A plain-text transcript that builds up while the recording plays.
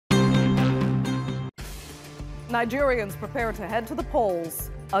Nigerians prepare to head to the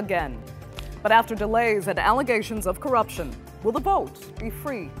polls again. But after delays and allegations of corruption, will the vote be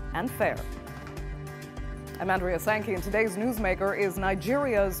free and fair? I'm Andrea Sankey, and today's newsmaker is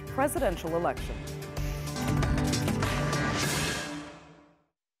Nigeria's presidential election.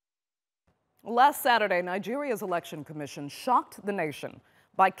 Last Saturday, Nigeria's election commission shocked the nation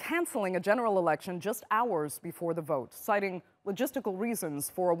by canceling a general election just hours before the vote, citing logistical reasons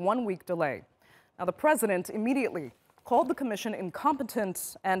for a one-week delay. Now, the president immediately called the commission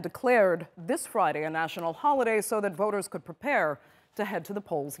incompetent and declared this Friday a national holiday so that voters could prepare to head to the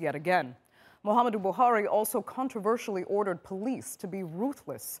polls yet again. Muhammadu Buhari also controversially ordered police to be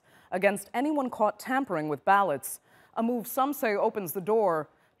ruthless against anyone caught tampering with ballots, a move some say opens the door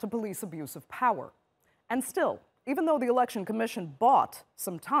to police abuse of power. And still, even though the Election Commission bought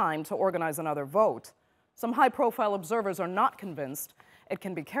some time to organize another vote, some high-profile observers are not convinced it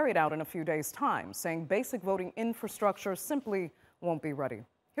can be carried out in a few days' time, saying basic voting infrastructure simply won't be ready.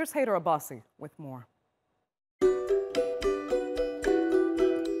 Here's Haider Abbasi with more.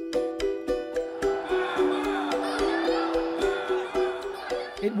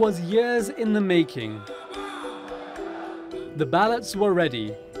 It was years in the making. The ballots were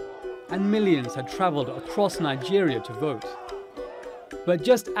ready, and millions had traveled across Nigeria to vote. But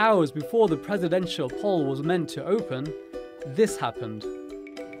just hours before the presidential poll was meant to open, this happened.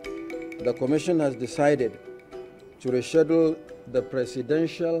 The Commission has decided to reschedule the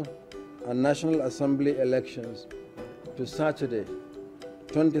presidential and National Assembly elections to Saturday,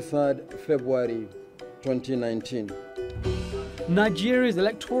 23rd February 2019. Nigeria's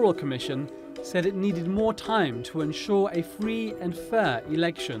Electoral Commission said it needed more time to ensure a free and fair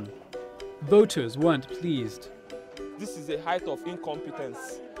election. Voters weren't pleased. This is a height of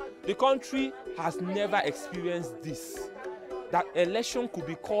incompetence. The country has never experienced this. That election could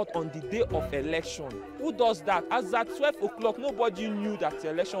be called on the day of election. Who does that? As at 12 o'clock, nobody knew that the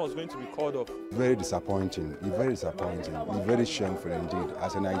election was going to be called off. Very disappointing. It's very disappointing. It's very shameful indeed.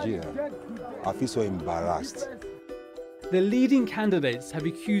 As a Nigerian, I feel so embarrassed. The leading candidates have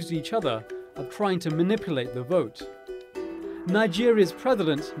accused each other of trying to manipulate the vote. Nigeria's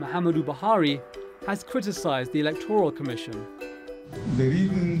president, Muhammadu Buhari, has criticized the Electoral Commission. The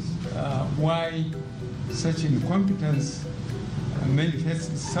reasons why such incompetence manifests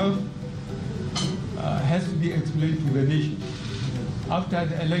itself has to be explained to the nation. After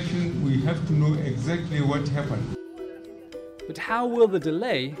the election, we have to know exactly what happened. But how will the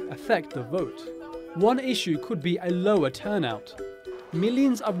delay affect the vote? One issue could be a lower turnout.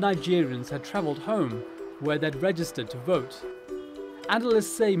 Millions of Nigerians had traveled home where they'd registered to vote.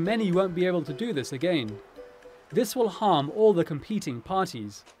 Analysts say many won't be able to do this again. This will harm all the competing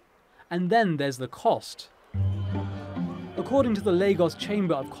parties. And then there's the cost. According to the Lagos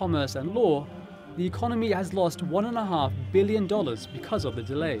Chamber of Commerce and Law, the economy has lost $1.5 billion because of the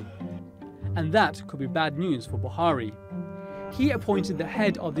delay. And that could be bad news for Buhari. He appointed the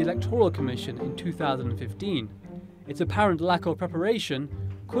head of the Electoral Commission in 2015. Its apparent lack of preparation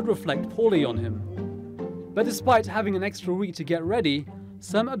could reflect poorly on him. But despite having an extra week to get ready,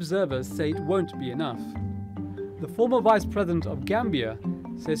 some observers say it won't be enough. The former vice president of Gambia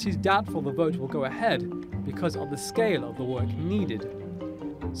says he's doubtful the vote will go ahead because of the scale of the work needed.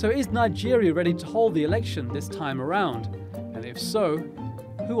 So is Nigeria ready to hold the election this time around? And if so,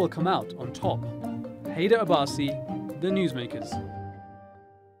 who will come out on top? Haider Abbasi, The Newsmakers.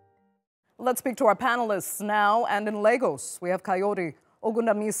 Let's speak to our panelists now. And in Lagos, we have Kayode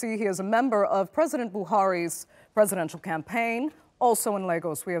Ogundamisi. He is a member of President Buhari's presidential campaign. Also in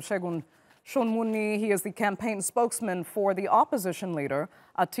Lagos, we have Segun Shonmuni. He is the campaign spokesman for the opposition leader,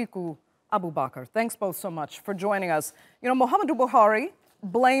 Atiku Abubakar. Thanks both so much for joining us. You know, Muhammadu Buhari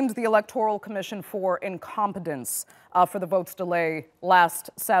blamed the Electoral Commission for incompetence for the vote's delay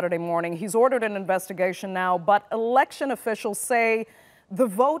last Saturday morning. He's ordered an investigation now, but election officials say the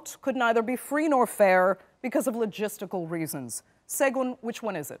vote could neither be free nor fair because of logistical reasons. Segun, which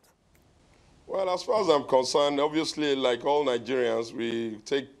one is it? Well, as far as I'm concerned, obviously, like all Nigerians,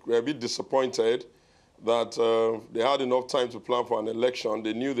 we're a bit disappointed that they had enough time to plan for an election.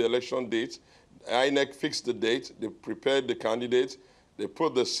 They knew the election date. INEC fixed the date. They prepared the candidates. They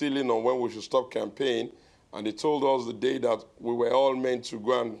put the ceiling on when we should stop campaign. And they told us the day that we were all meant to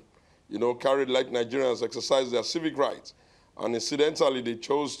go and, carry like Nigerians, exercise their civic rights. And incidentally, they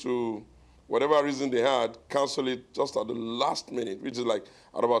chose to, whatever reason they had, cancel it just at the last minute, which is like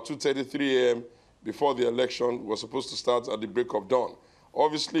at about 2:33 a.m. before the election was supposed to start at the break of dawn.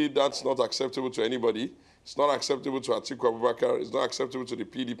 Obviously, that's not acceptable to anybody. It's not acceptable to Atiku Abubakar. It's not acceptable to the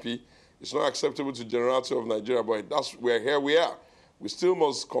PDP. It's not acceptable to the generality of Nigeria, but here we are. We still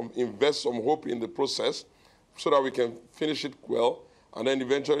must invest some hope in the process so that we can finish it well, and then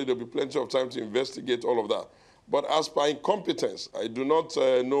eventually there'll be plenty of time to investigate all of that. But as per incompetence, I do not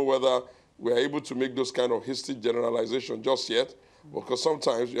know whether we are able to make those kind of hasty generalization just yet, because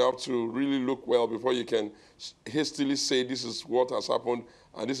sometimes you have to really look well before you can hastily say this is what has happened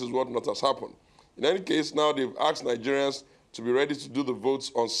and this is what not has happened. In any case, now they've asked Nigerians to be ready to do the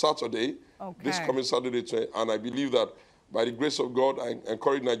votes on Saturday, this coming Saturday, and I believe that by the grace of God, I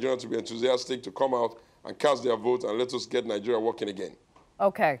encourage Nigerians to be enthusiastic to come out and cast their vote and let us get Nigeria working again.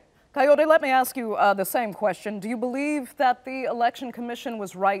 Okay. Coyote, let me ask you the same question. Do you believe that the Election Commission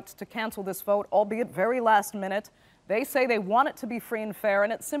was right to cancel this vote, albeit very last minute? They say they want it to be free and fair,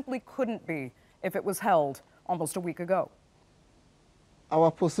 and it simply couldn't be if it was held almost a week ago.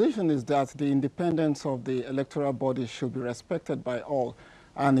 Our position is that the independence of the electoral body should be respected by all,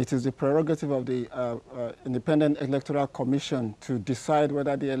 and it is the prerogative of the Independent Electoral Commission to decide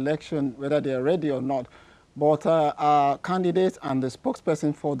whether the election, whether they are ready or not. But our candidate and the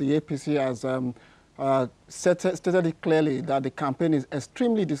spokesperson for the APC has stated it clearly that the campaign is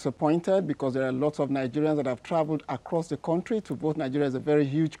extremely disappointed because there are lots of Nigerians that have traveled across the country to vote. Nigeria is a very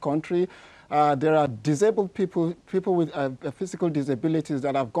huge country. There are disabled people with physical disabilities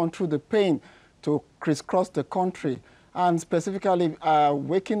that have gone through the pain to crisscross the country. And specifically,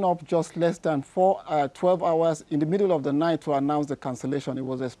 waking up just less than 12 hours in the middle of the night to announce the cancellation. It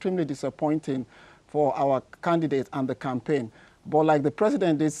was extremely disappointing for our candidate and the campaign. But like the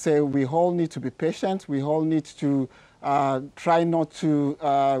president did say, we all need to be patient. We all need to try not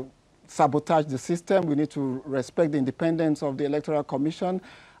to sabotage the system. We need to respect the independence of the Electoral Commission,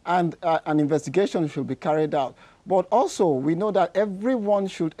 and an investigation should be carried out. But also, we know that everyone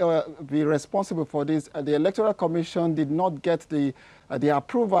should be responsible for this. The Electoral Commission did not get the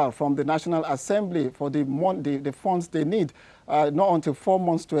approval from the National Assembly for the funds they need, not until 4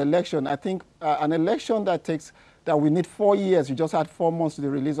 months to election. I think an election that we need 4 years, you just had 4 months to the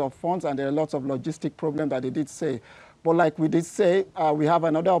release of funds, and there are lots of logistic problems that they did say. But like we did say, we have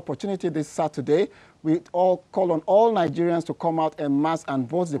another opportunity this Saturday. We all call on all Nigerians to come out en masse and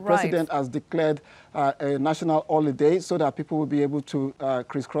vote. The president has declared a national holiday so that people will be able to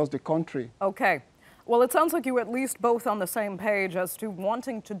crisscross the country. Okay. Well, it sounds like you at least both on the same page as to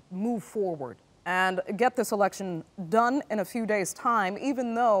wanting to move forward and get this election done in a few days' time,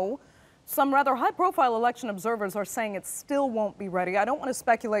 even though some rather high-profile election observers are saying it still won't be ready. I don't want to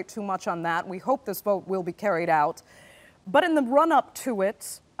speculate too much on that. We hope this vote will be carried out. But in the run-up to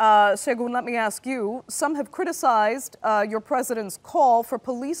it, Segun, let me ask you, some have criticized your president's call for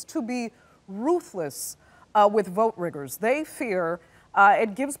police to be ruthless with vote riggers. They fear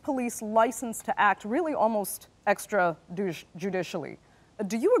it gives police license to act really almost extrajudicially.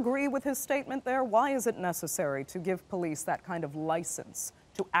 Do you agree with his statement there? Why is it necessary to give police that kind of license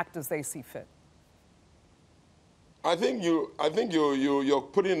to act as they see fit? I think you're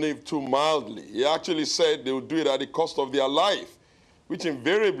putting it too mildly. He actually said they would do it at the cost of their life, which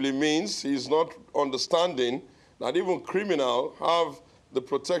invariably means he's not understanding that even criminals have the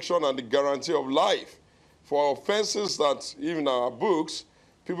protection and the guarantee of life. For offenses that, even in our books,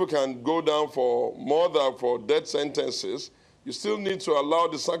 people can go down for more than for death sentences, you still need to allow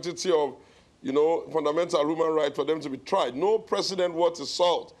the sanctity of, fundamental human right for them to be tried. No president worth his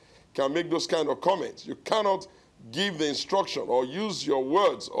salt can make those kind of comments. You cannot give the instruction or use your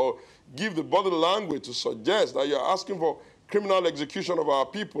words or give the body language to suggest that you're asking for criminal execution of our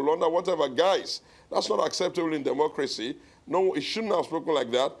people under whatever guise. That's not acceptable in democracy. No, he shouldn't have spoken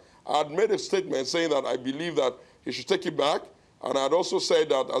like that. I had made a statement saying that I believe that he should take it back, and I had also said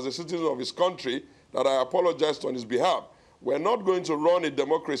that as a citizen of his country, that I apologized on his behalf. We're not going to run a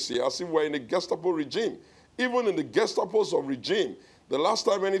democracy as if we're in a Gestapo regime. Even in the Gestapos of regime, the last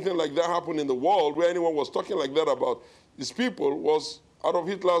time anything like that happened in the world where anyone was talking like that about his people was out of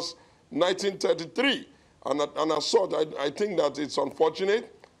Hitler's 1933. And as such, I think that it's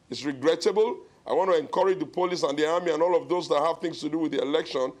unfortunate, it's regrettable. I want to encourage the police and the army and all of those that have things to do with the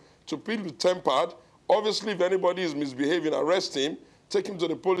election to be tempered. Obviously, if anybody is misbehaving, arrest him, take him to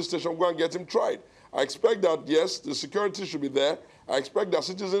the police station, go and get him tried. I expect that, yes, the security should be there. I expect that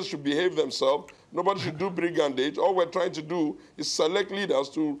citizens should behave themselves. Nobody should do brigandage. All we're trying to do is select leaders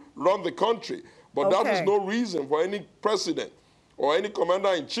to run the country. But that is no reason for any president or any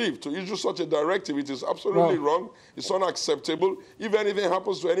commander-in-chief to issue such a directive. It is absolutely wrong. It's unacceptable. If anything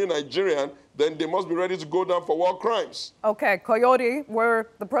happens to any Nigerian, then they must be ready to go down for war crimes. Okay, Coyote, were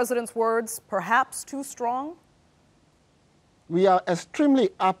the president's words perhaps too strong? We are extremely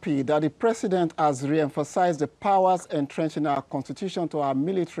happy that the president has re-emphasized the powers entrenched in our constitution to our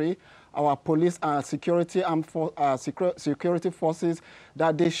military our police and security security forces,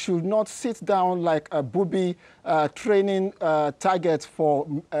 that they should not sit down like a booby training targets for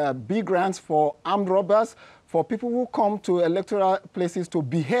big grants for armed robbers, for people who come to electoral places to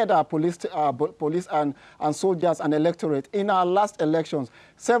behead our police and soldiers and electorate. In our last elections,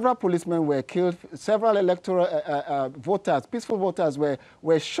 several policemen were killed, several electoral voters, peaceful voters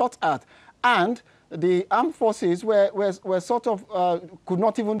were shot at, and the armed forces were sort of could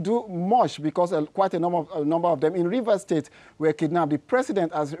not even do much because quite a number of them in Rivers State were kidnapped. The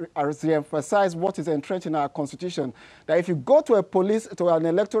president has re-emphasized what is entrenched in our constitution, that if you go to an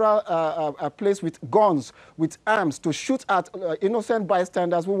electoral place with guns, with arms to shoot at innocent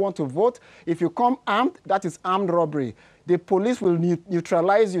bystanders who want to vote, if you come armed, that is armed robbery. The police will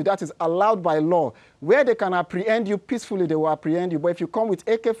neutralize you. That is allowed by law. Where they can apprehend you peacefully, they will apprehend you. But if you come with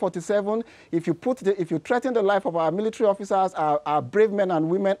AK-47, if you threaten the life of our military officers, our brave men and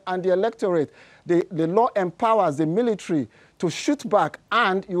women, and the electorate, the law empowers the military to shoot back,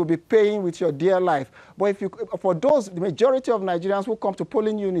 and you will be paying with your dear life. But for the majority of Nigerians who come to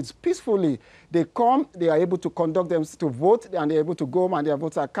polling units peacefully, they come, they are able to conduct them to vote, and they're able to go home, and their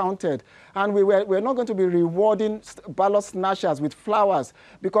votes are counted. And we're not going to be rewarding ballot snatchers with flowers,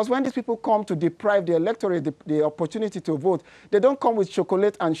 because when these people come to deprive the electorate the opportunity to vote, they don't come with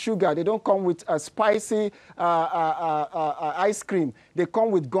chocolate and sugar. They don't come with spicy ice cream. They come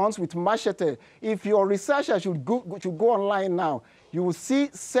with guns, with machete. If your researcher should go online now, you will see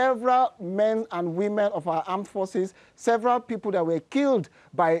several men and women of our armed forces, several people that were killed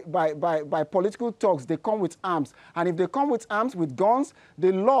by political thugs. They come with arms. And if they come with arms, with guns,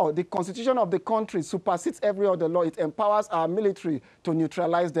 the law, the constitution of the country supersedes every other law. It empowers our military to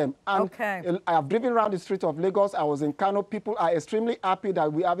neutralize them. And I have driven around the street of Lagos. I was in Kano. People are extremely happy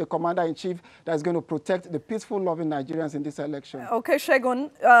that we have a commander-in-chief that is going to protect the peaceful, loving Nigerians in this election. Okay,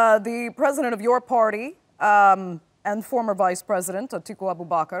 Segun, the president of your party, and former Vice President Atiku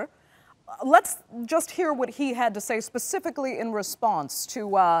Abubakar. Let's just hear what he had to say specifically in response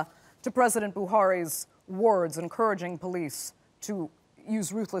to President Buhari's words encouraging police to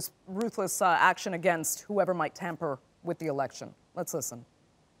use ruthless action against whoever might tamper with the election. Let's listen.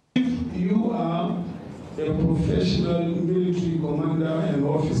 If you are a professional military commander and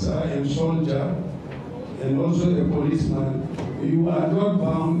officer and soldier and also a policeman, you are not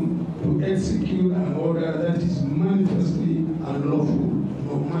bound to execute an order that is manifestly unlawful,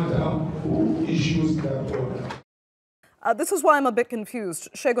 no matter who issues that order. This is why I'm a bit confused.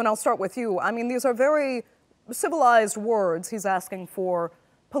 Segun, I'll start with you. I mean, these are very civilized words. He's asking for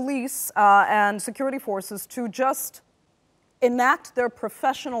police and security forces to just enact their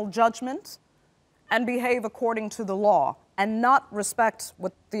professional judgment and behave according to the law, and not respect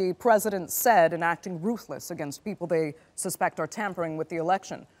what the president said in acting ruthless against people they suspect are tampering with the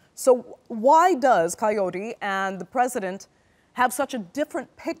election. So why does Coyote and the president have such a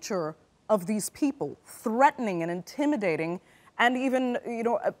different picture of these people threatening and intimidating and even,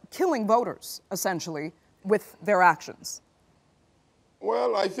 killing voters, essentially, with their actions?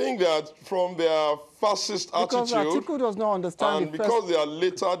 Well, I think that from their fascist attitude, Atiku does not understand, and because they are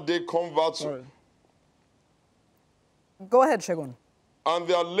later-day converts. Go ahead, Segun. And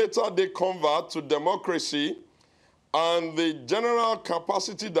they are later-day convert to democracy, and the general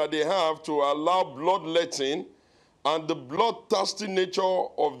capacity that they have to allow bloodletting and the bloodthirsty nature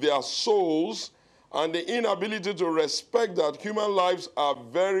of their souls and the inability to respect that human lives are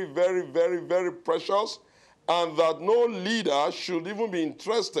very, very, very, very precious, and that no leader should even be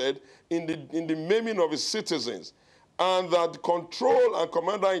interested in the maiming of his citizens, and that control and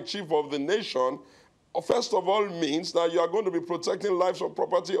commander-in-chief of the nation first of all means that you are going to be protecting lives or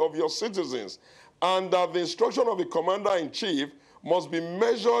property of your citizens, and that the instruction of the commander-in-chief must be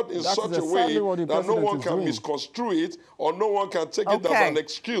measured in such a way that no one can misconstrue it or no one can take it as an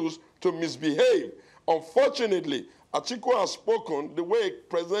excuse to misbehave. Unfortunately, Atiku has spoken the way a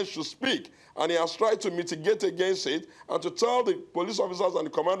president should speak, and he has tried to mitigate against it and to tell the police officers and the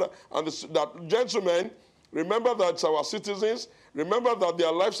commander and that, gentlemen, remember that our citizens, remember that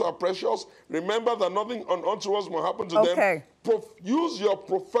their lives are precious, remember that nothing untoward will happen to them. Use your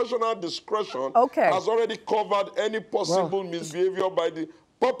professional discretion has already covered any possible misbehavior by the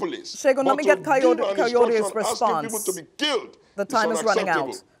populace. Segun, let me get Coyote's response. Asking people to be killed. The time is running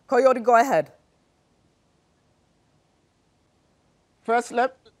out. Coyote, go ahead. First,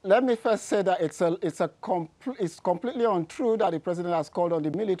 let me first say that it's completely untrue that the president has called on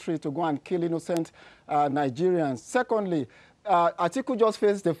the military to go and kill innocent Nigerians. Secondly, Atiku just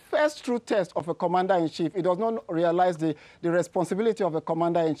faced the first true test of a commander-in-chief. He does not realize the responsibility of a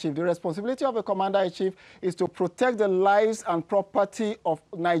commander-in-chief. The responsibility of a commander-in-chief is to protect the lives and property of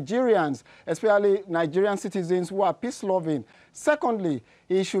Nigerians, especially Nigerian citizens who are peace-loving. Secondly,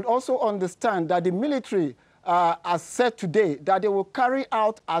 he should also understand that the military as said today, that they will carry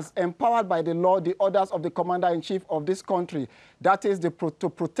out, as empowered by the law, the orders of the commander-in-chief of this country. That is to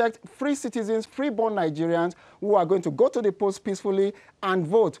protect free citizens, free-born Nigerians who are going to go to the polls peacefully and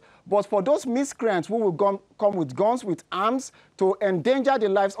vote. But for those miscreants who will come with guns, with arms, to endanger the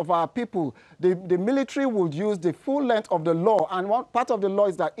lives of our people, the military will use the full length of the law. And one part of the law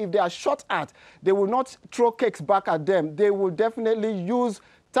is that if they are shot at, they will not throw cakes back at them. They will definitely use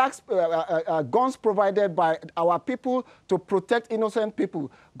guns provided by our people to protect innocent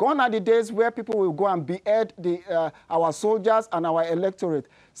people. Gone are the days where people will go and behead our soldiers and our electorate.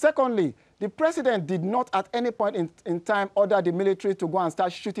 Secondly, the president did not at any point in time order the military to go and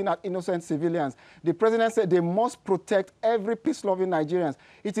start shooting at innocent civilians. The president said they must protect every peace-loving Nigerians.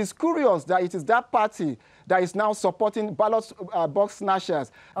 It is curious that it is that party that is now supporting ballot box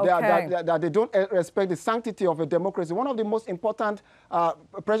snatchers, that they don't respect the sanctity of a democracy. One of the most important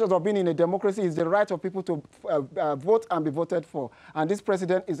pressures of being in a democracy is the right of people to vote and be voted for. And this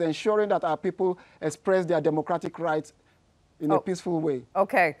president is ensuring that our people express their democratic rights in a peaceful way.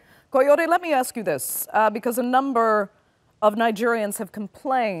 Okay. Coyote, let me ask you this, because a number of Nigerians have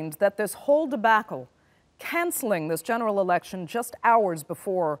complained that this whole debacle, canceling this general election just hours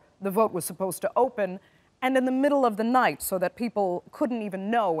before the vote was supposed to open, and in the middle of the night, so that people couldn't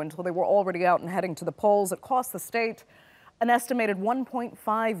even know until they were already out and heading to the polls. It cost the state an estimated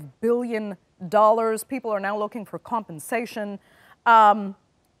 $1.5 billion. People are now looking for compensation.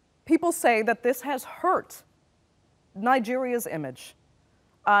 People say that this has hurt Nigeria's image.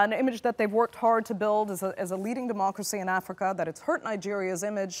 An image that they've worked hard to build as a leading democracy in Africa, that it's hurt Nigeria's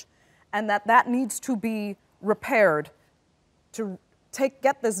image, and that needs to be repaired to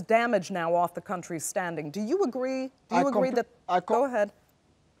get this damage now off the country's standing. Do you agree? Do you agree that... Go ahead.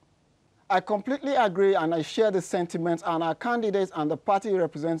 I completely agree, and I share the sentiments, and our candidates and the party he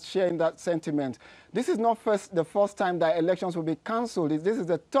represents sharing that sentiment. This is not the first time that elections will be cancelled. This is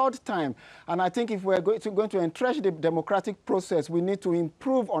the third time. And I think if we're going to entrench the democratic process, we need to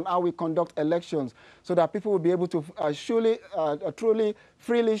improve on how we conduct elections so that people will be able to truly,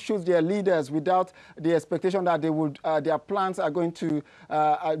 freely choose their leaders without the expectation that their plans are going to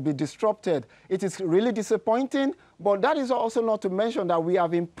be disrupted. It is really disappointing, but that is also not to mention that we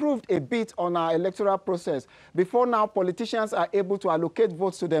have improved a bit on our electoral process. Before now, politicians are able to allocate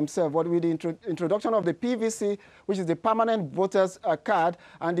votes to themselves, but with the introduction of the PVC, which is the permanent voters card,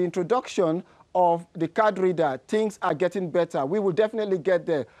 and the introduction of the card reader, things are getting better. We will definitely get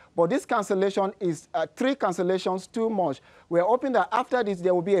there. But this cancellation is 3 cancellations too much. We're hoping that after this,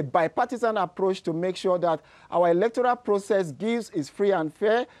 there will be a bipartisan approach to make sure that our electoral process is free and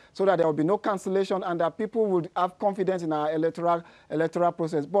fair, so that there will be no cancellation and that people would have confidence in our electoral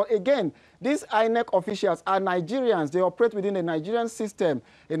process. But again, these INEC officials are Nigerians. They operate within a Nigerian system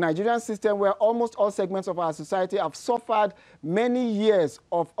where almost all segments of our society have suffered many years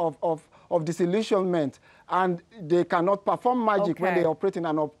of disillusionment, and they cannot perform magic when they operate in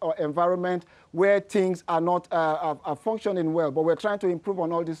an environment where things are not are functioning well. But we're trying to improve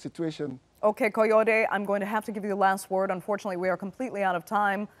on all this situation. Okay, Coyote, I'm going to have to give you the last word. Unfortunately, we are completely out of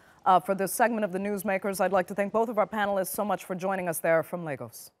time for this segment of the Newsmakers. I'd like to thank both of our panelists so much for joining us there from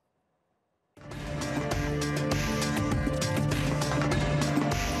Lagos.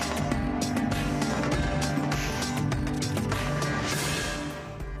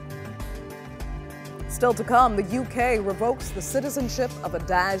 Still to come, the UK revokes the citizenship of a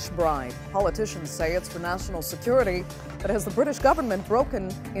Daesh bride. Politicians say it's for national security, but has the British government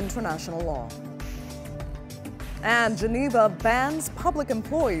broken international law? And Geneva bans public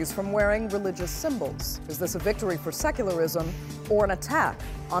employees from wearing religious symbols. Is this a victory for secularism or an attack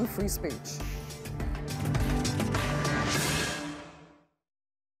on free speech?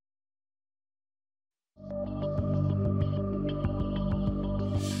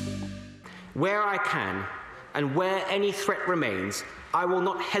 Where I can, and where any threat remains, I will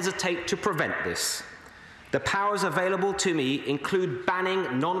not hesitate to prevent this. The powers available to me include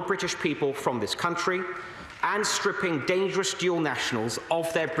banning non-British people from this country and stripping dangerous dual nationals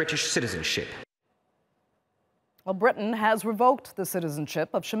of their British citizenship. Well, Britain has revoked the citizenship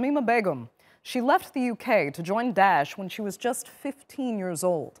of Shamima Begum. She left the UK to join Daesh when she was just 15 years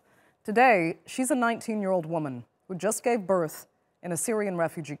old. Today, she's a 19-year-old woman who just gave birth in a Syrian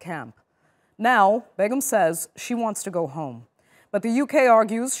refugee camp. Now, Begum says she wants to go home. But the UK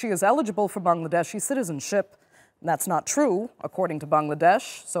argues she is eligible for Bangladeshi citizenship. That's not true, according to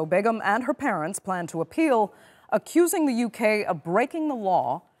Bangladesh, so Begum and her parents plan to appeal, accusing the UK of breaking the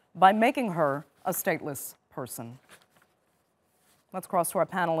law by making her a stateless person. Let's cross to our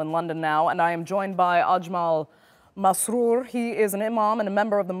panel in London now, and I am joined by Ajmal Masroor. He is an imam and a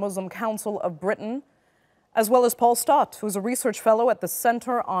member of the Muslim Council of Britain, as well as Paul Stott, who's a research fellow at the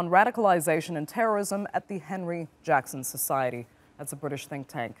Center on Radicalization and Terrorism at the Henry Jackson Society. That's a British think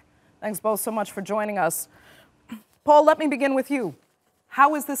tank. Thanks both so much for joining us. Paul, let me begin with you.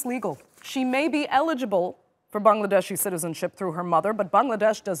 How is this legal? She may be eligible for Bangladeshi citizenship through her mother, but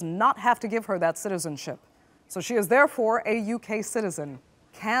Bangladesh does not have to give her that citizenship. So she is therefore a UK citizen.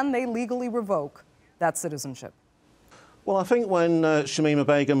 Can they legally revoke that citizenship? Well, I think when Shamima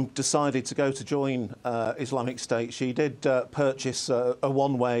Begum decided to go to join Islamic State, she did purchase a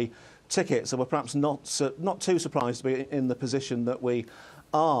one-way ticket, so we're perhaps not too surprised to be in the position that we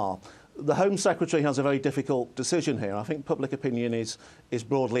are. The Home Secretary has a very difficult decision here. I think public opinion is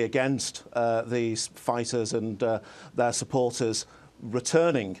broadly against these fighters and their supporters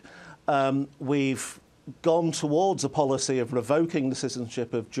returning. We've gone towards a policy of revoking the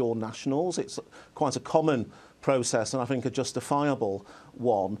citizenship of dual nationals. It's quite a common process and I think a justifiable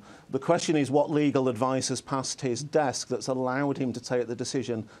one. The question is what legal advice has passed his desk that's allowed him to take the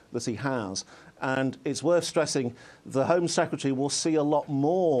decision that he has. And it's worth stressing the Home Secretary will see a lot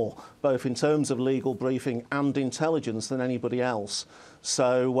more, both in terms of legal briefing and intelligence, than anybody else.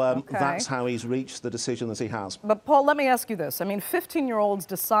 So that's how he's reached the decision that he has. But Paul, let me ask you this. I mean, 15-year-olds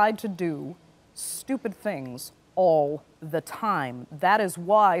decide to do stupid things all the time. That is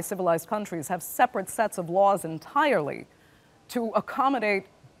why civilized countries have separate sets of laws entirely to accommodate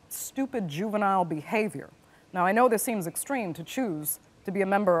stupid juvenile behavior. Now, I know this seems extreme to choose to be a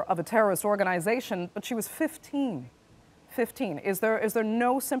member of a terrorist organization, but she was 15. 15. Is there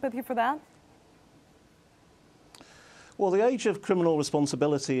no sympathy for that? Well, the age of criminal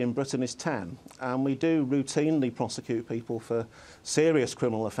responsibility in Britain is 10, and we do routinely prosecute people for serious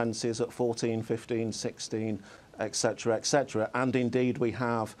criminal offences at 14, 15, 16, etc., etc., and indeed we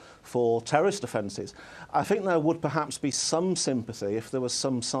have for terrorist offences. I think there would perhaps be some sympathy if there was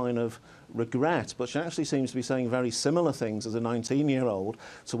some sign of regret, but she actually seems to be saying very similar things as a 19-year-old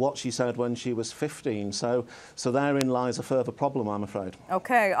to what she said when she was 15. So therein lies a further problem, I'm afraid.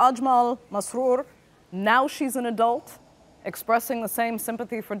 Okay, Ajmal Masroor, now she's an adult, expressing the same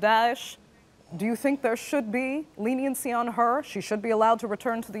sympathy for Daesh. Do you think there should be leniency on her? She should be allowed to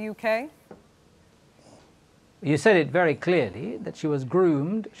return to the UK? You said it very clearly that she was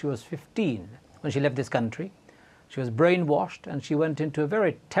groomed. She was 15 when she left this country. She was brainwashed and she went into a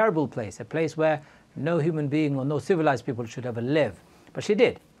very terrible place, a place where no human being or no civilized people should ever live. But she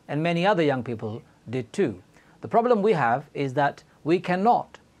did, and many other young people did too. The problem we have is that we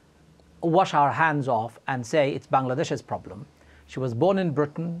cannot wash our hands off and say it's Bangladesh's problem. She was born in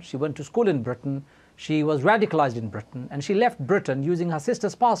Britain, she went to school in Britain, she was radicalized in Britain, and she left Britain using her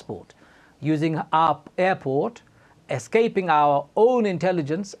sister's passport, using our airport, escaping our own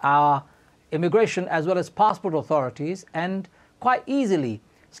intelligence, our immigration as well as passport authorities, and quite easily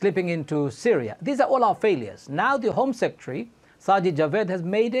slipping into Syria. These are all our failures. Now the Home Secretary, Sajid Javid, has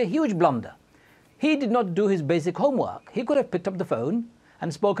made a huge blunder. He did not do his basic homework. He could have picked up the phone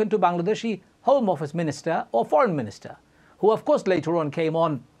and spoken to Bangladeshi Home Office Minister or Foreign Minister, who of course later on came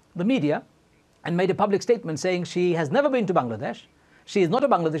on the media and made a public statement saying she has never been to Bangladesh, she is not a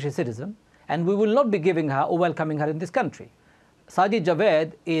Bangladeshi citizen, and we will not be giving her or welcoming her in this country. Sajid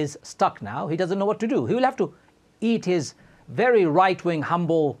Javid is stuck now. He doesn't know what to do. He will have to eat his very right-wing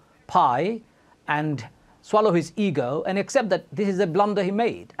humble pie and swallow his ego and accept that this is a blunder he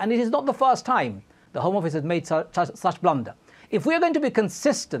made. And it is not the first time the Home Office has made such blunder. If we are going to be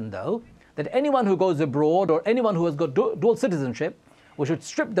consistent, though, that anyone who goes abroad or anyone who has got dual citizenship, we should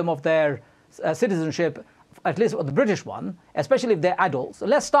strip them of their citizenship, at least the British one, especially if they're adults.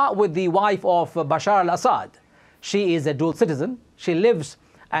 Let's start with the wife of Bashar al-Assad. She is a dual citizen. She lives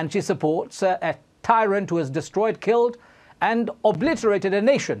and she supports a tyrant who has destroyed, killed, and obliterated a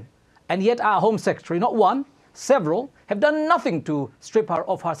nation. And yet our Home Secretary, not one, several, have done nothing to strip her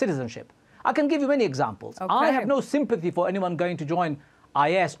of her citizenship. I can give you many examples. Okay. I have no sympathy for anyone going to join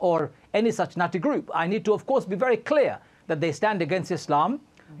IS or any such nutty group. I need to, of course, be very clear that they stand against Islam.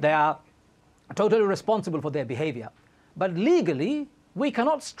 They are totally responsible for their behavior. But legally, we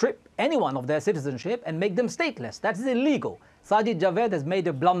cannot strip anyone of their citizenship and make them stateless. That is illegal. Sajid Javid has made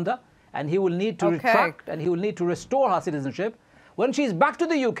a blunder and he will need to retract and he will need to restore her citizenship. When she's back to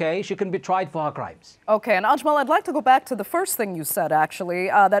the UK, she can be tried for her crimes. Okay, and Ajmal, I'd like to go back to the first thing you said, actually,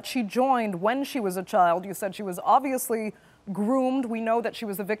 that she joined when she was a child. You said she was obviously groomed. We know that she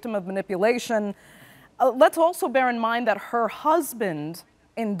was a victim of manipulation. Let's also bear in mind that her husband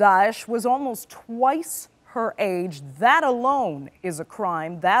in Daesh was almost twice her age. That alone is a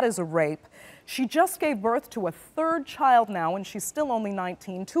crime. That is a rape. She just gave birth to a third child now, and she's still only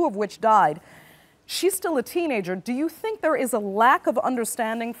 19, 2 of which died. She's still a teenager. Do you think there is a lack of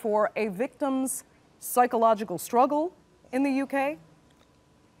understanding for a victim's psychological struggle in the UK?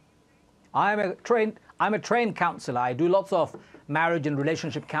 I'm a trained counselor. I do lots of marriage and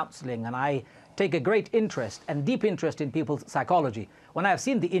relationship counseling, and I take a great interest and deep interest in people's psychology. When I've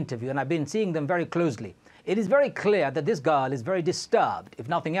seen the interview, and I've been seeing them very closely, it is very clear that this girl is very disturbed. If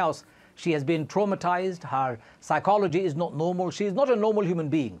nothing else, she has been traumatized. Her psychology is not normal. She is not a normal human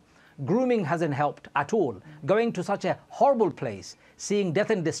being. Grooming hasn't helped at all. Going to such a horrible place, seeing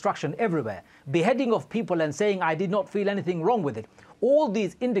death and destruction everywhere, beheading of people and saying, I did not feel anything wrong with it. All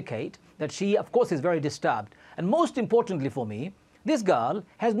these indicate that she, of course, is very disturbed. And most importantly for me, this girl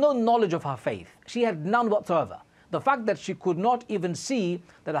has no knowledge of her faith. She had none whatsoever. The fact that she could not even see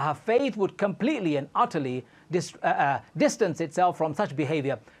that her faith would completely and utterly distance itself from such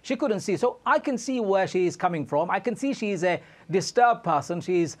behavior, she couldn't see. So I can see where she is coming from. I can see she is a disturbed person.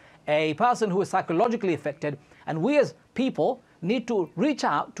 She is a person who is psychologically affected. And we as people need to reach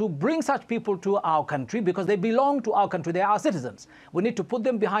out to bring such people to our country because they belong to our country. They are our citizens. We need to put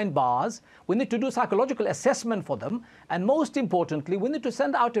them behind bars. We need to do psychological assessment for them. And most importantly, we need to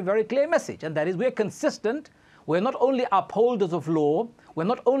send out a very clear message. And that is we're consistent. We're not only upholders of law, we're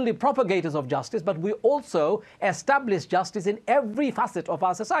not only propagators of justice, but we also establish justice in every facet of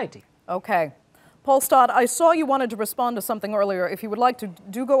our society. Okay. Paul Stott, I saw you wanted to respond to something earlier. If you would like to,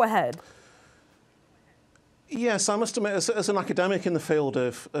 do go ahead. Yes, I must admit, as an academic in the field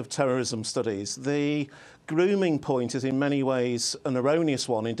of terrorism studies, the grooming point is in many ways an erroneous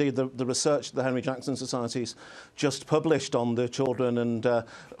one. Indeed, the research that the Henry Jackson Society's just published on the children and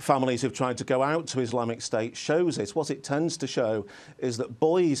families who've tried to go out to Islamic State shows it. What it tends to show is that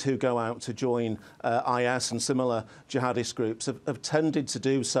boys who go out to join IS and similar jihadist groups have tended to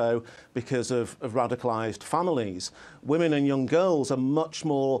do so because of radicalised families. Women and young girls are much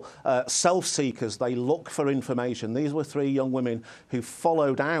more self-seekers. They look for information. These were 3 young women who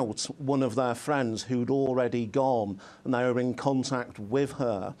followed out one of their friends who'd already gone, and they were in contact with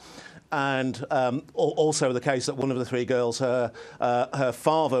her. And also the case that one of the 3 girls, her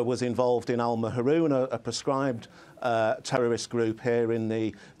father was involved in Al-Maharoon, a prescribed terrorist group here in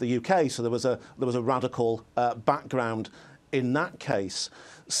the UK. So there was a radical background in that case.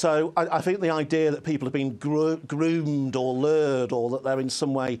 So I think the idea that people have been groomed or lured or that they're in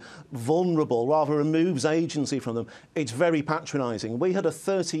some way vulnerable rather removes agency from them. It's very patronising. We had a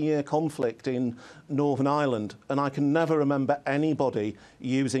 30-year conflict in Northern Ireland, and I can never remember anybody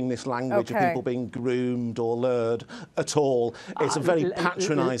using this language of people being groomed or lured at all. It's a very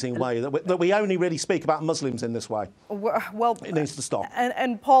patronising way that we only really speak about Muslims in this way. Well, it needs to stop.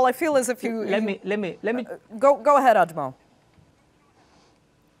 And Paul, I feel as if you... Let me... Go ahead, Ajmal.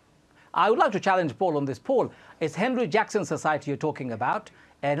 I would like to challenge Paul on this. Paul, it's Henry Jackson Society you're talking about,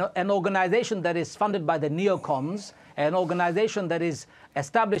 an organization that is funded by the neocons, an organization that is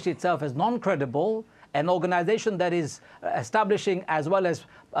established itself as non-credible, an organization that is establishing as well as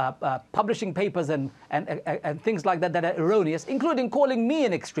publishing papers and things like that that are erroneous, including calling me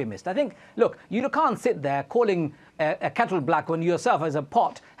an extremist. I think, look, you can't sit there calling a kettle black when yourself as a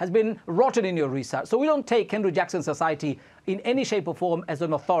pot has been rotten in your research. So we don't take Henry Jackson Society in any shape or form as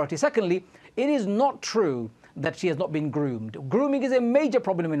an authority. Secondly, it is not true that she has not been groomed. Grooming is a major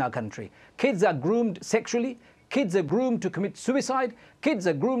problem in our country. Kids are groomed sexually. Kids are groomed to commit suicide. Kids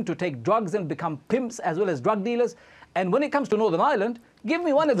are groomed to take drugs and become pimps as well as drug dealers. And when it comes to Northern Ireland, give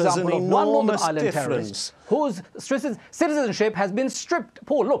me one example of one Northern Ireland terrorist whose citizenship has been stripped.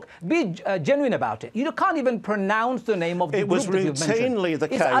 Paul, look, be genuine about it. You can't even pronounce the name of the group that you've mentioned. It was routinely the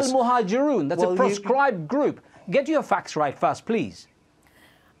case. It's Al-Muhajirun. That's a proscribed group. Get your facts right first, please.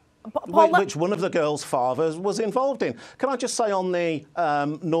 Which one of the girls' fathers was involved in. Can I just say on the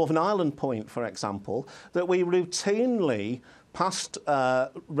Northern Ireland point, for example, that we routinely passed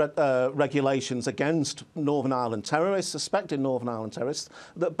regulations against Northern Ireland terrorists, suspected Northern Ireland terrorists,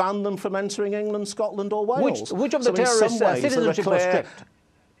 that banned them from entering England, Scotland or Wales. Which of the terrorists' citizenship was stripped?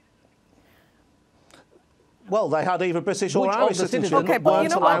 Well, they had either British or Irish citizenship. Okay, but you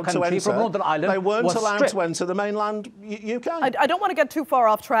know, our country from Northern Ireland they weren't allowed to enter the mainland UK. I don't want to get too far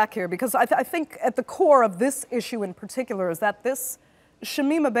off track here because I think at the core of this issue in particular is that this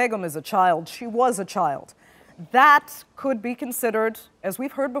Shamima Begum is a child. She was a child. That could be considered, as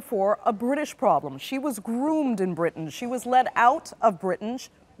we've heard before, a British problem. She was groomed in Britain. She was led out of Britain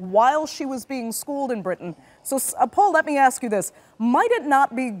while she was being schooled in Britain. So, Paul, let me ask you this. Might it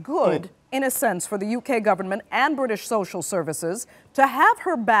not be good in a sense, for the UK government and British social services to have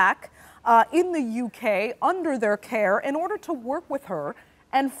her back in the UK under their care in order to work with her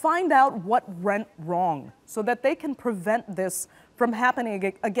and find out what went wrong so that they can prevent this from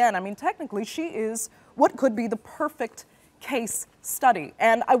happening again. I mean, technically, she is what could be the perfect case study.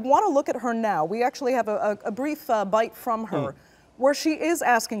 And I want to look at her now. We actually have a brief bite from her where she is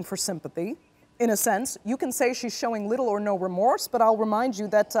asking for sympathy, in a sense. You can say she's showing little or no remorse, but I'll remind you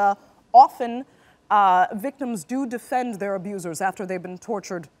that often victims do defend their abusers after they've been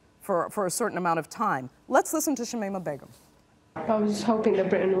tortured for a certain amount of time. Let's listen to Shamima Begum. I was hoping that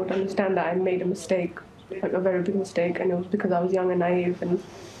Britain would understand that I made a mistake, like a very big mistake, and it was because I was young and naive and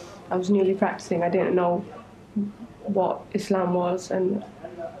I was newly practicing. I didn't know what Islam was, and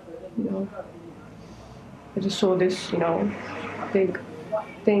I just saw this, big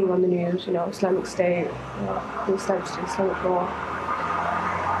thing on the news, Islamic State, the Islamic law.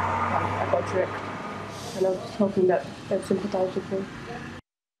 I got tricked, and I was hoping that they'd sympathise with me.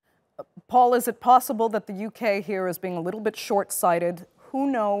 Paul, is it possible that the UK here is being a little bit short-sighted?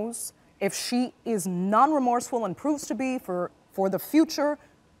 Who knows? If she is non-remorseful and proves to be for the future,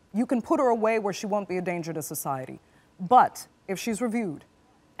 you can put her away where she won't be a danger to society. But if she's reviewed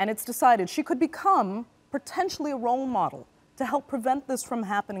and it's decided, she could become potentially a role model to help prevent this from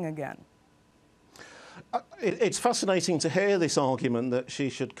happening again. It's fascinating to hear this argument that she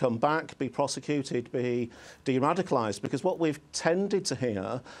should come back, be prosecuted, be de-radicalised, because what we've tended to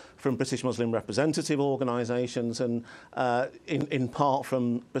hear from British Muslim representative organisations and in part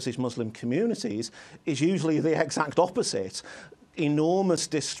from British Muslim communities is usually the exact opposite. Enormous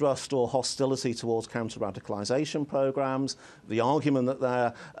distrust or hostility towards counter-radicalisation programmes, the argument that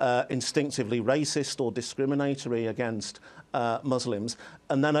they're instinctively racist or discriminatory against Muslims,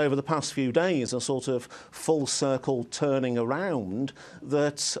 and then over the past few days a sort of full circle turning around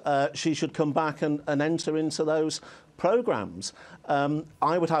that she should come back and enter into those programmes.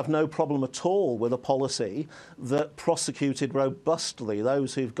 I would have no problem at all with a policy that prosecuted robustly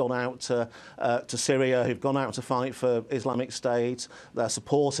those who've gone out to Syria, who've gone out to fight for Islamic State, their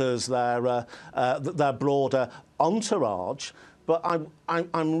supporters, their broader entourage. But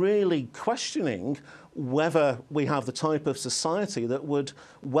I'm really questioning whether we have the type of society that would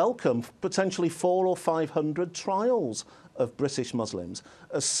welcome potentially 400 or 500 trials of British Muslims.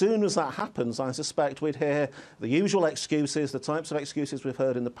 As soon as that happens, I suspect we'd hear the usual excuses, the types of excuses we've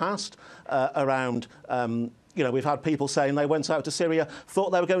heard in the past around, we've had people saying they went out to Syria,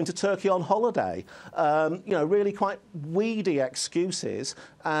 thought they were going to Turkey on holiday. Really quite weedy excuses.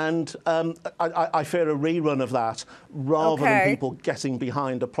 And I fear a rerun of that rather than people getting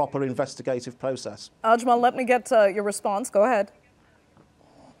behind a proper investigative process. Ajmal, let me get your response. Go ahead.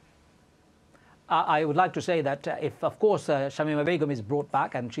 I would like to say that if, of course, Shamima Begum is brought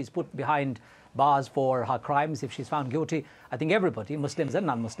back and she's put behind bars for her crimes, if she's found guilty, I think everybody, Muslims and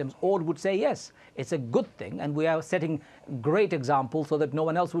non-Muslims, all would say yes. It's a good thing, and we are setting great examples so that no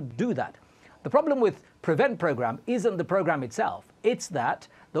one else would do that. The problem with Prevent program isn't the program itself. It's that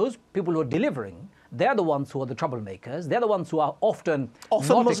those people who are delivering, they're the ones who are the troublemakers. They're the ones who are often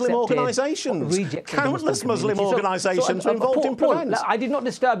not Muslim organisations. Countless Muslim organisations are involved in Prevent. I did not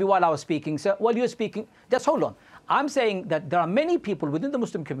disturb you while I was speaking, sir. While you were speaking, just hold on. I'm saying that there are many people within the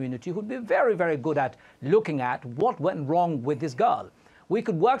Muslim community who would be very, very good at looking at what went wrong with this girl. We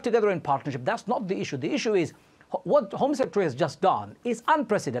could work together in partnership. That's not the issue. The issue is what Home Secretary has just done is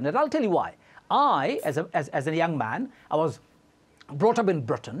unprecedented. I'll tell you why. I, as a young man, I was brought up in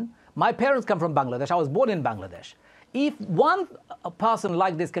Britain. My parents come from Bangladesh. I was born in Bangladesh. If one person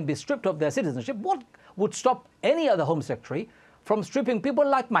like this can be stripped of their citizenship, what would stop any other Home Secretary from stripping people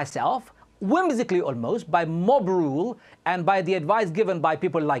like myself, whimsically almost, by mob rule and by the advice given by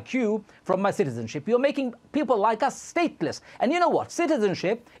people like you from my citizenship? You're making people like us stateless. And you know what?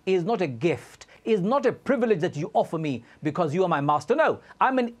 Citizenship is not a gift, is not a privilege that you offer me because you are my master. No,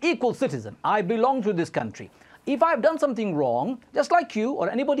 I'm an equal citizen. I belong to this country. If I've done something wrong, just like you or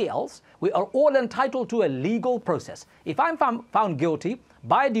anybody else, we are all entitled to a legal process. If I'm found guilty,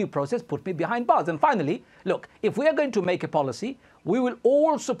 by due process, put me behind bars. And finally, look, if we are going to make a policy, we will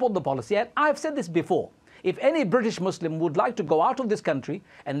all support the policy. And I've said this before. If any British Muslim would like to go out of this country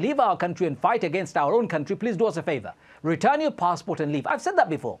and leave our country and fight against our own country, please do us a favor. Return your passport and leave. I've said that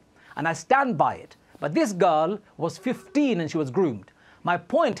before, and I stand by it. But this girl was 15 and she was groomed. My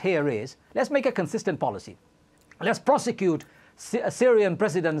point here is, let's make a consistent policy. Let's prosecute Syrian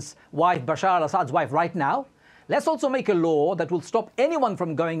president's wife, Bashar al-Assad's wife, right now. Let's also make a law that will stop anyone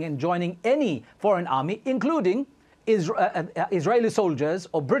from going and joining any foreign army, including Israeli soldiers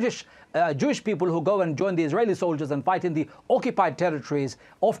or British Jewish people who go and join the Israeli soldiers and fight in the occupied territories,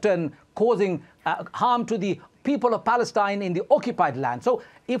 often causing harm to the people of Palestine in the occupied land. So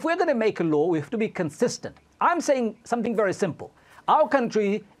if we're going to make a law, we have to be consistent. I'm saying something very simple. Our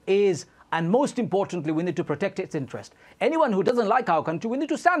country is, and most importantly, we need to protect its interest. Anyone who doesn't like our country, we need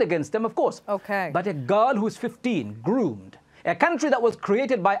to stand against them, of course. Okay. But a girl who's 15, groomed, a country that was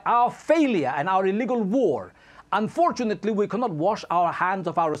created by our failure and our illegal war, unfortunately, we cannot wash our hands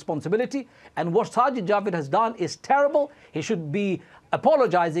of our responsibility. And what Sajid Javid has done is terrible. He should be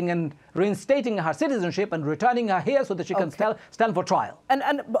apologizing and reinstating her citizenship and returning her here so that she can stand for trial.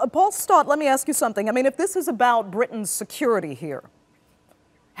 And Paul Stott, let me ask you something. I mean, if this is about Britain's security here,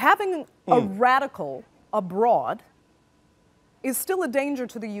 having a radical abroad is still a danger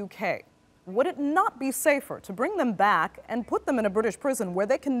to the UK. Would it not be safer to bring them back and put them in a British prison where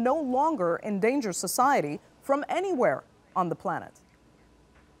they can no longer endanger society from anywhere on the planet?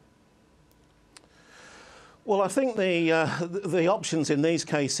 Well, I think the options in these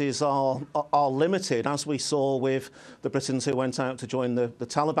cases are limited, as we saw with the Britons who went out to join the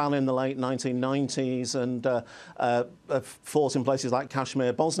Taliban in the late 1990s and fought in places like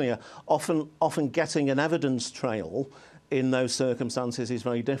Kashmir, Bosnia. Often getting an evidence trail in those circumstances is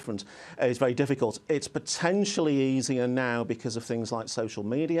very different. It's very difficult. It's potentially easier now because of things like social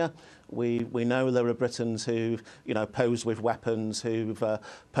media. We know there are Britons who, you know, pose with weapons, who've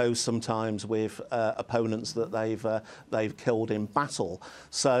posed sometimes with opponents that they've killed in battle.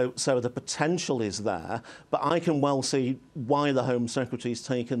 So the potential is there, but I can well see why the Home Secretary's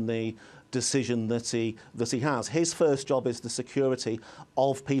taken the decision that he has. His first job is the security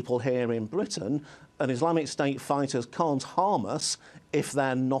of people here in Britain, and Islamic State fighters can't harm us if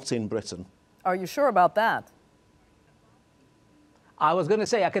they're not in Britain. Are you sure about that? I was going to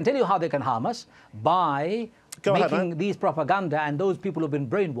say, I can tell you how they can harm us by making these propaganda and those people who've been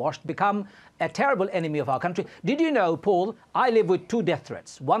brainwashed become a terrible enemy of our country. Did you know, Paul, I live with 2 death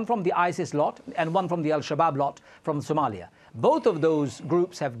threats, one from the ISIS lot and one from the Al-Shabaab lot from Somalia. Both of those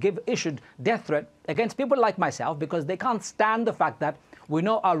groups have issued death threat against people like myself because they can't stand the fact that we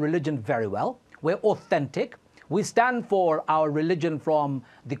know our religion very well. We're authentic. We stand for our religion from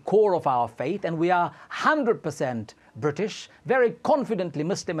the core of our faith, and we are 100% British, very confidently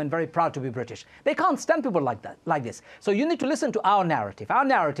Muslim and very proud to be British. They can't stand people like this. So you need to listen to our narrative. Our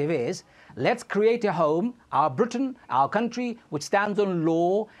narrative is, let's create a home, our Britain, our country, which stands on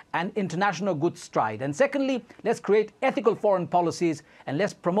law and international good stride. And secondly, let's create ethical foreign policies and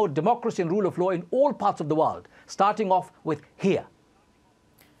let's promote democracy and rule of law in all parts of the world, starting off with here.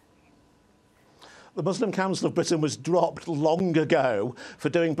 The Muslim Council of Britain was dropped long ago for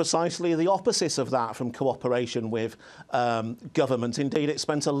doing precisely the opposite of that from cooperation with government. Indeed, it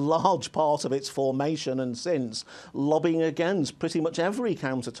spent a large part of its formation and since lobbying against pretty much every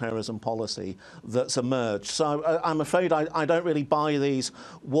counter-terrorism policy that's emerged. So I'm afraid I don't really buy these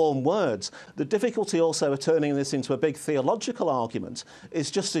warm words. The difficulty also of turning this into a big theological argument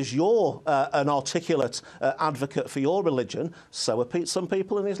is just as you're an articulate advocate for your religion, so are some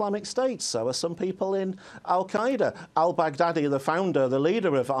people in the Islamic State, so are some people in Al-Qaeda. Al-Baghdadi, the founder, the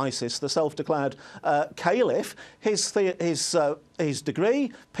leader of ISIS, the self-declared caliph, his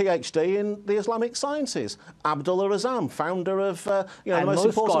degree, PhD in the Islamic sciences. Abdullah Razam, founder of the most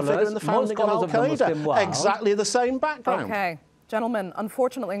important figure in the founding of Al-Qaeda. Exactly the same background. Okay. Gentlemen,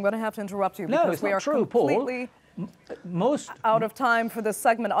 unfortunately, I'm going to have to interrupt you because we are true, completely out of time for this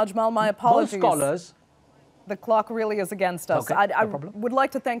segment. Ajmal, my apologies. Most scholars... The clock really is against us. Okay, I would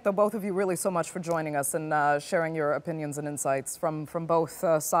like to thank both of you really so much for joining us and sharing your opinions and insights from both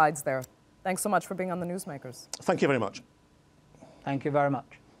sides there. Thanks so much for being on the Newsmakers. Thank you very much. Thank you very much.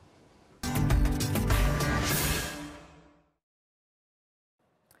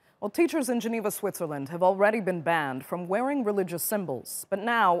 Well, teachers in Geneva, Switzerland have already been banned from wearing religious symbols. But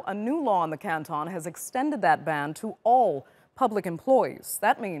now a new law in the canton has extended that ban to all public employees.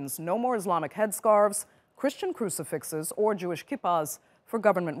 That means no more Islamic headscarves, Christian crucifixes, or Jewish kippahs for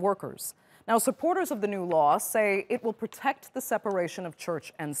government workers. Now, supporters of the new law say it will protect the separation of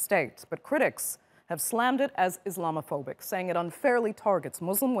church and state, but critics have slammed it as Islamophobic, saying it unfairly targets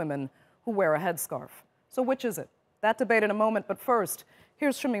Muslim women who wear a headscarf. So which is it? That debate in a moment, but first,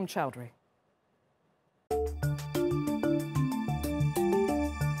 here's Shamim Chowdhury.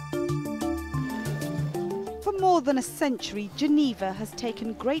 For more than a century, Geneva has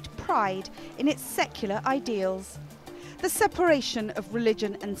taken great pride in its secular ideals. The separation of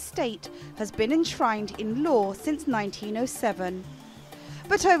religion and state has been enshrined in law since 1907.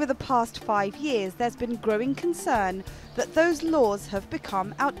 But over the past 5 years, there's been growing concern that those laws have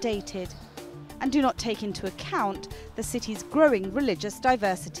become outdated. and do not take into account the city's growing religious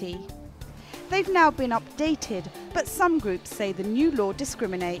diversity. They've now been updated, but some groups say the new law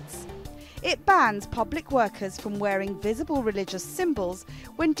discriminates. It bans public workers from wearing visible religious symbols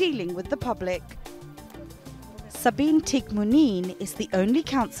when dealing with the public. Sabine Tigmunin is the only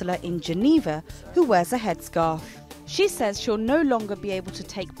councillor in Geneva who wears a headscarf. She says she'll no longer be able to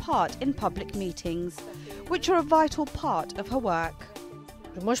take part in public meetings, which are a vital part of her work.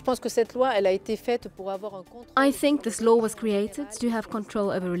 I think this law was created to have control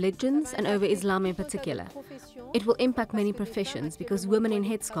over religions and over Islam in particular. It will impact many professions because women in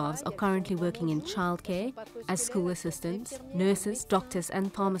headscarves are currently working in childcare, as school assistants, nurses, doctors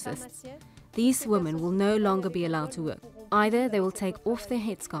and pharmacists. These women will no longer be allowed to work. Either they will take off their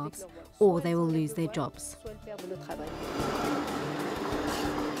headscarves or they will lose their jobs.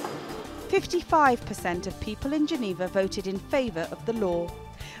 55% of people in Geneva voted in favour of the law.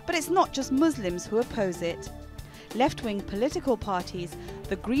 But it's not just Muslims who oppose it. Left-wing political parties,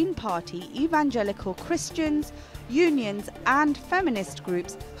 the Green Party, evangelical Christians, unions and feminist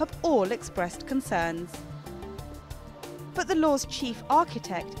groups have all expressed concerns. But the law's chief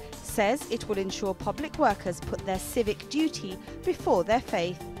architect says it will ensure public workers put their civic duty before their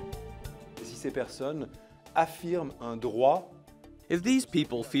faith. If these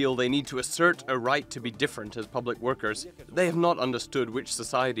people feel they need to assert a right to be different as public workers, they have not understood which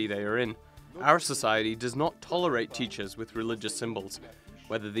society they are in. Our society does not tolerate teachers with religious symbols,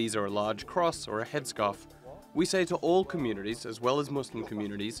 whether these are a large cross or a headscarf. We say to all communities, as well as Muslim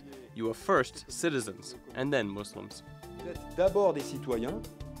communities, you are first citizens and then Muslims.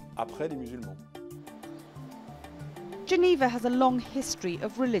 Geneva has a long history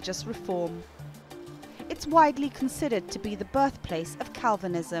of religious reform. It's widely considered to be the birthplace of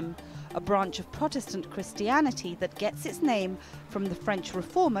Calvinism, a branch of Protestant Christianity that gets its name from the French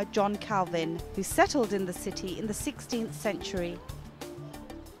reformer John Calvin, who settled in the city in the 16th century.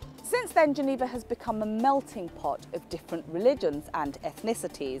 Since then, Geneva has become a melting pot of different religions and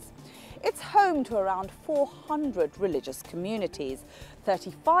ethnicities. It's home to around 400 religious communities.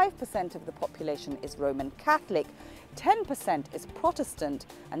 35% of the population is Roman Catholic, 10% is Protestant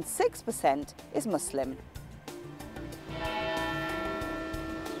and 6% is Muslim.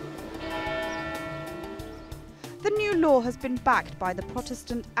 The new law has been backed by the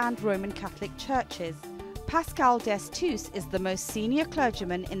Protestant and Roman Catholic churches. Pascal Destus is the most senior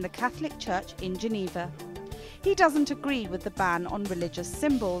clergyman in the Catholic Church in Geneva. He doesn't agree with the ban on religious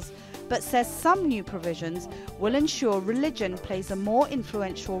symbols, but says some new provisions will ensure religion plays a more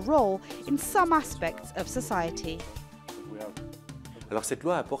influential role in some aspects of society.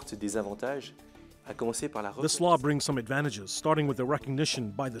 This law brings some advantages, starting with the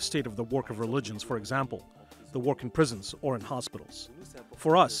recognition by the state of the work of religions, for example, the work in prisons or in hospitals.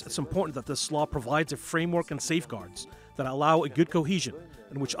 For us, it's important that this law provides a framework and safeguards that allow a good cohesion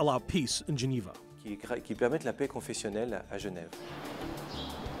and which allow peace in Geneva.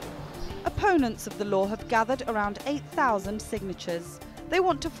 Opponents of the law have gathered around 8,000 signatures. They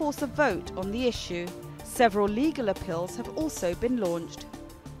want to force a vote on the issue. Several legal appeals have also been launched.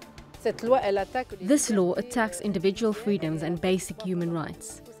 This law attacks individual freedoms and basic human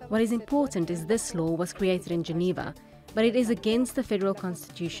rights. What is important is this law was created in Geneva, but it is against the federal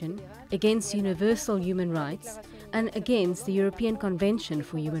constitution, against universal human rights, and against the European Convention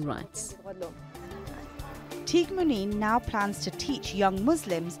for Human Rights. Tigmunin now plans to teach young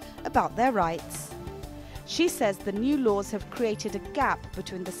Muslims about their rights. She says the new laws have created a gap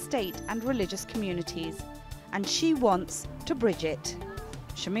between the state and religious communities, and she wants to bridge it.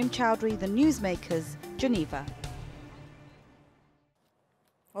 Shamim Chowdhury, The Newsmakers, Geneva.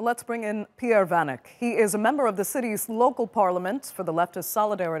 Well, let's bring in Pierre Vanek. He is a member of the city's local parliament for the leftist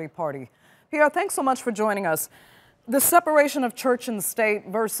Solidarity Party. Pierre, thanks so much for joining us. The separation of church and state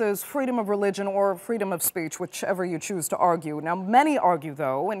versus freedom of religion or freedom of speech, whichever you choose to argue. Now, many argue,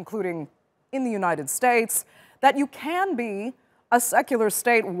 though, including in the United States, that you can be a secular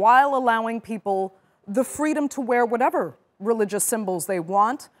state while allowing people the freedom to wear whatever religious symbols they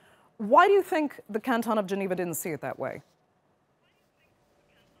want. Why do you think the Canton of Geneva didn't see it that way?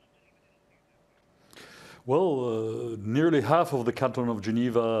 Well, nearly half of the Canton of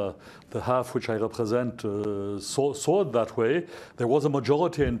Geneva, the half which I represent, saw it that way. There was a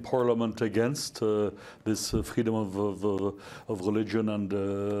majority in Parliament against this freedom of religion and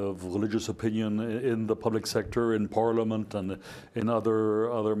of religious opinion in the public sector, in Parliament and in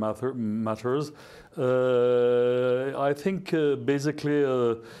other matters. I think basically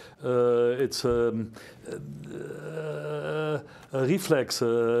it's reflex,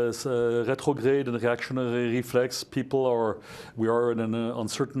 retrograde and reactionary reflex. We are in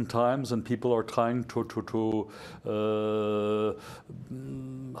uncertain times, and people are trying to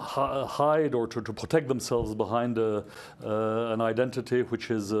hide or to protect themselves behind an identity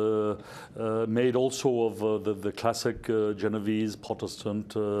which is made also of the classic Genevese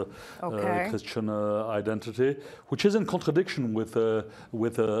Protestant Christian identity, which is in contradiction with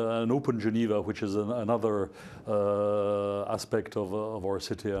an open Geneva, which is another aspect of our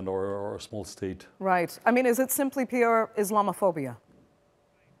city and our small state. Right. I mean, is it simply pure Islamophobia?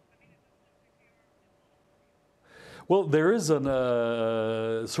 Well, there is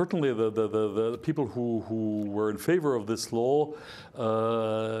certainly the people who were in favor of this law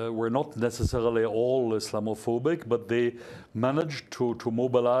were not necessarily all Islamophobic, but they managed to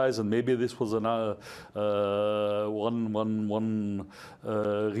mobilize, and maybe this was one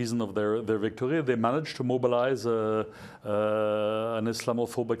reason of their victory. They managed to mobilize an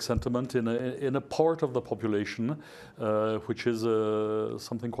Islamophobic sentiment in a part of the population, which is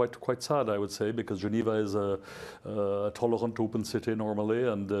something quite sad, I would say, because Geneva is a tolerant, open city normally,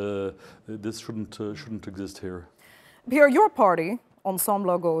 and this shouldn't exist here. Pierre, your party, Ensemble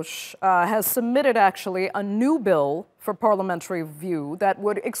à Gauche, has submitted actually a new bill for parliamentary review that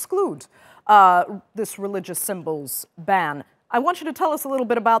would exclude this religious symbols ban. I want you to tell us a little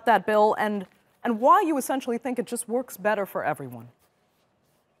bit about that bill and why you essentially think it just works better for everyone.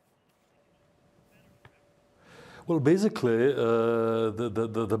 Well, basically,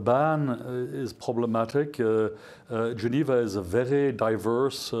 the ban is problematic. Geneva is a very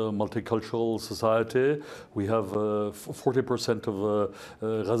diverse, multicultural society. We have 40% of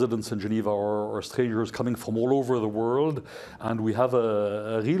residents in Geneva are strangers coming from all over the world, and we have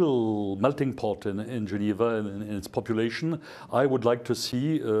a real melting pot in Geneva in its population. I would like to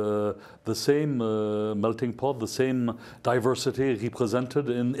see the same melting pot, the same diversity represented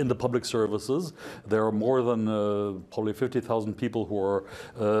in the public services. There are more than probably 50,000 people who are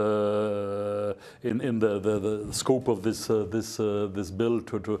in the scope of this bill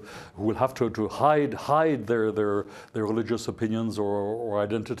who will have to hide their religious opinions or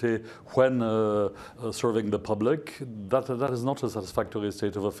identity when serving the public. That is not a satisfactory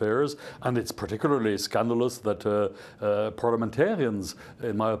state of affairs, and it's particularly scandalous that parliamentarians,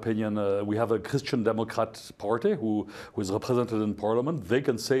 in my opinion, we have a Christian Democrat Party who is represented in Parliament. They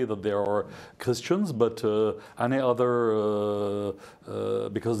can say that they are Christians, but any other,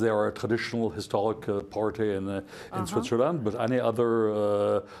 because they are a traditional historic party in Switzerland, but any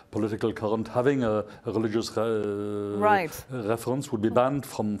other political current having a religious reference would be banned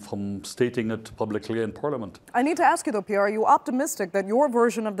from stating it publicly in Parliament. I need to ask you though, Pierre, are you optimistic that your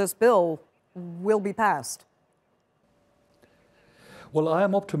version of this bill will be passed? Well, I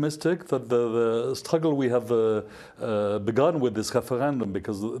am optimistic that the struggle we have begun with this referendum,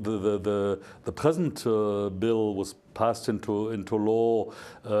 because the present bill was passed into law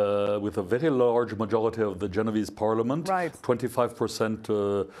with a very large majority of the Genevese parliament. 25%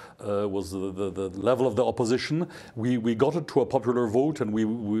 was the level of the opposition. We got it to a popular vote, and we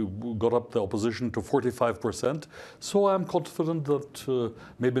got up the opposition to 45%. So I'm confident that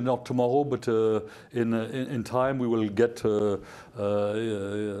maybe not tomorrow, but in time we will get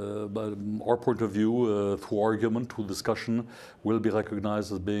our point of view through argument, through discussion, will be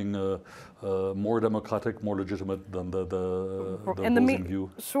recognized as being more democratic, more legitimate than the opposing view.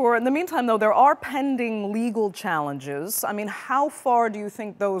 Sure. In the meantime, though, there are pending legal challenges. I mean, how far do you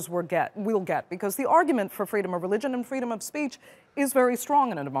think those will get? Because the argument for freedom of religion and freedom of speech is very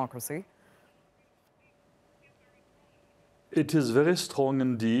strong in a democracy. It is very strong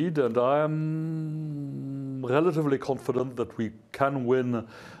indeed, and I am relatively confident that we can win.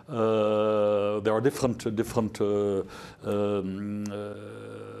 There are different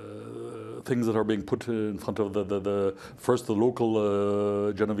things that are being put in front of first the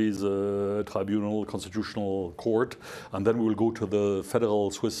local Genevese tribunal, constitutional court, and then we will go to the federal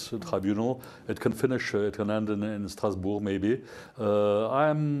Swiss tribunal. It can end in Strasbourg maybe. I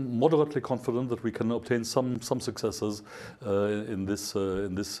am moderately confident that we can obtain some successes in this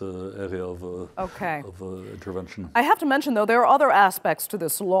area of intervention. I have to mention, though, there are other aspects to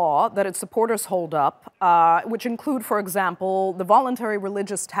this law that its supporters hold up, which include, for example, the voluntary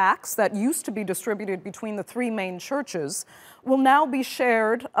religious tax that used to be distributed between the three main churches will now be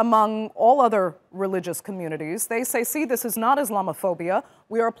shared among all other religious communities. They say, see, this is not Islamophobia.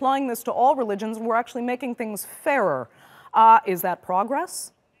 We are applying this to all religions, and we're actually making things fairer. Is that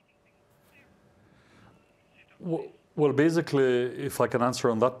progress? Well, basically, if I can answer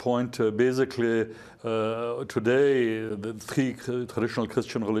on that point, basically, today, the three traditional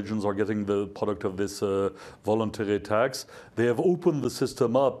Christian religions are getting the product of this voluntary tax. They have opened the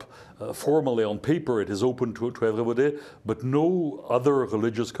system up formally on paper. It is open to everybody, but no other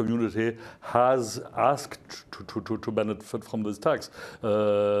religious community has asked to benefit from this tax.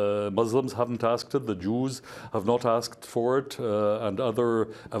 Muslims haven't asked it, the Jews have not asked for it, and other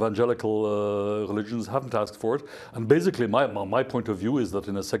evangelical religions haven't asked for it. And basically, my point of view is that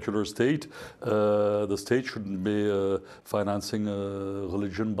in a secular state, the state shouldn't be financing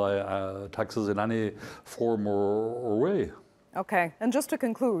religion by taxes in any form or way. Okay, and just to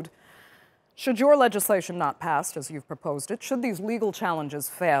conclude, should your legislation not pass, as you've proposed it, should these legal challenges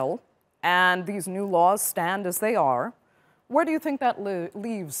fail and these new laws stand as they are, where do you think that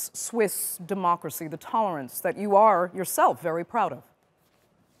leaves Swiss democracy, the tolerance that you are yourself very proud of?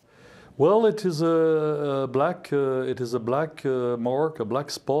 Well, it is a black mark, a black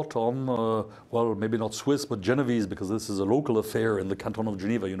spot on, well, maybe not Swiss, but Genevese, because this is a local affair in the canton of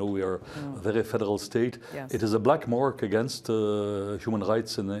Geneva. You know, we are a very federal state. Yes. It is a black mark against human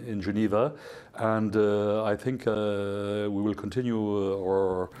rights in Geneva, and I think we will continue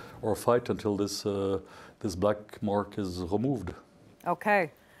our fight until this black mark is removed. Okay.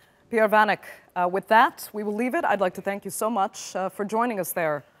 Pierre Vanek, with that, we will leave it. I'd like to thank you so much for joining us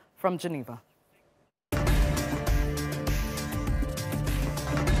there from Geneva.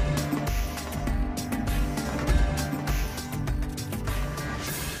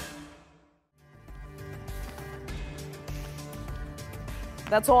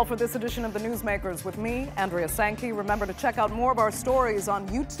 That's all for this edition of The Newsmakers with me, Andrea Sankey. Remember to check out more of our stories on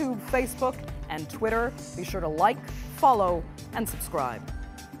YouTube, Facebook, and Twitter. Be sure to like, follow, and subscribe.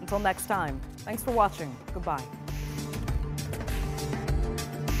 Until next time, thanks for watching. Goodbye.